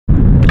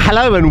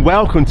Hello and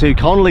welcome to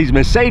Connolly's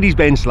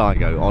Mercedes-Benz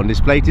Sligo. On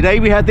display today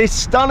we have this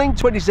stunning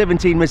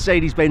 2017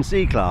 Mercedes-Benz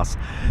C-Class.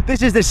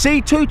 This is the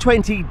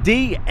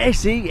C220D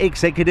SE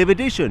Executive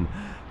Edition.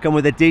 Come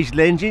with a diesel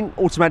engine,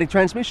 automatic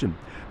transmission.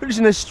 Produced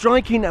in a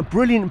striking,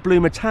 brilliant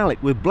blue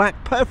metallic with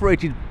black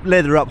perforated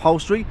leather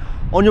upholstery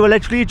on your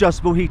electrically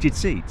adjustable heated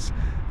seats.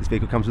 This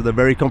vehicle comes with a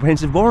very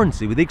comprehensive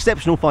warranty with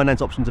exceptional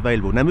finance options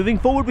available. Now moving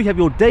forward, we have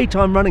your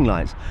daytime running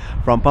lights,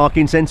 front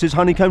parking sensors,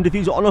 honeycomb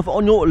diffuser on off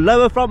on your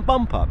lower front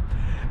bumper.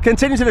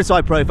 Continuing to the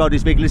side profile,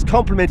 this vehicle is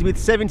complemented with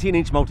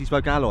 17-inch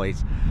multi-spoke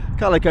alloys,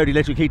 colour-coded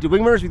electric heated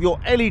wing mirrors with your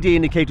LED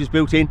indicators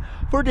built in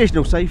for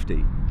additional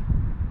safety.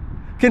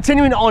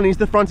 Continuing on is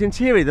the front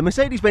interior, the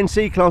Mercedes-Benz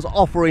C-Class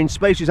offering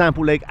spacious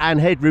ample leg and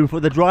headroom for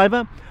the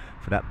driver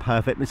for that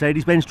perfect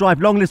Mercedes-Benz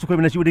drive. Long list of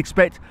equipment as you would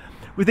expect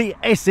with the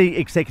SE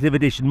Executive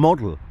Edition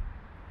model.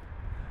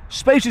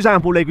 Spacious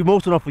ample leg with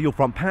more to offer your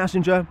front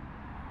passenger.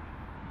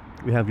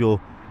 We have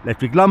your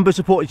electric lumbar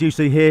support as you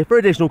see here for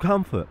additional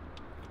comfort.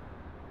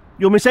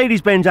 Your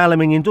Mercedes-Benz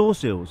aluminium door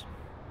sills,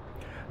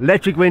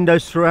 electric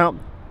windows throughout,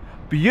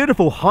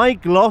 beautiful high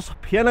gloss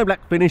piano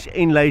black finish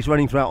inlays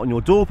running throughout on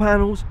your door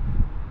panels,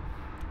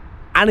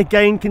 and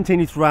again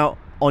continue throughout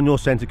on your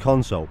centre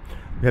console.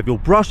 We have your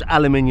brushed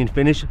aluminium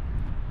finish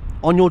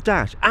on your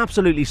dash,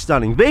 absolutely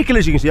stunning. Vehicle,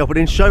 as you can see, offered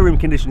in showroom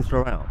condition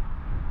throughout.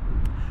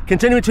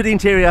 Continuing to the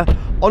interior,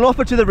 on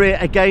offer to the rear,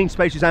 again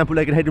spacious ample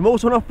leg and headroom,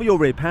 also on offer for your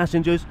rear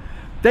passengers.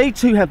 They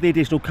too have the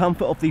additional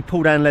comfort of the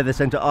pull-down leather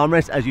centre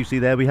armrest. As you see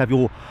there, we have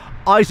your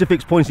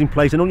ISOFIX points in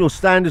place and all your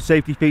standard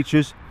safety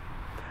features.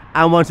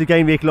 And once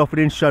again, vehicle offered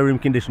in showroom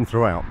condition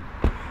throughout.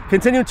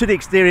 Continuing to the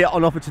exterior,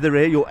 on offer to the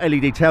rear, your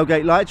LED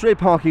tailgate lights, rear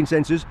parking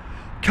sensors,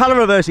 colour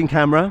reversing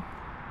camera.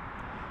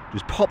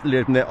 Just pop the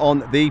lid from there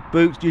on the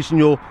boots using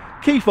your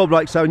key fob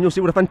like so, and you'll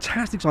see what a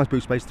fantastic size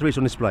boot space there is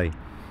on display.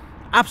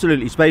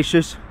 Absolutely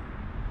spacious.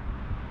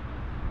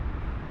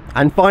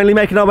 And finally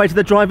making our way to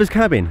the driver's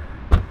cabin.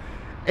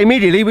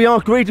 Immediately we are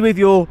greeted with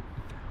your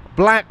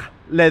black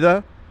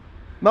leather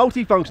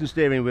multi-function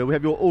steering wheel. We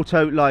have your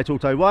auto light,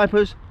 auto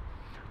wipers,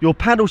 your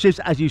paddle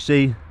shifts as you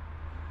see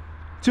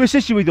to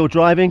assist you with your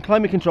driving,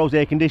 climate controls,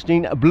 air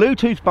conditioning,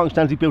 Bluetooth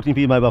functionality built in for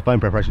your mobile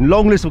phone preparation.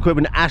 Long list of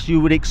equipment as you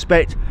would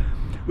expect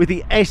with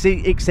the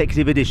SE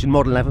Executive Edition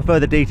model. Now for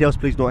further details,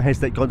 please do not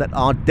hesitate to contact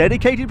our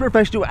dedicated,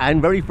 professional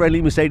and very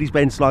friendly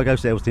Mercedes-Benz Sligo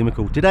sales team a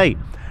call today.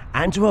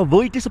 And to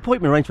avoid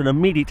disappointment, arrange for an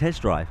immediate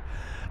test drive.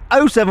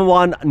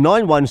 071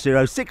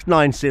 910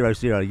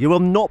 6900. You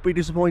will not be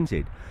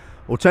disappointed.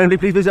 Alternatively,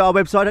 please visit our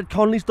website at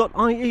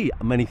conleys.ie.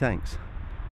 Many thanks.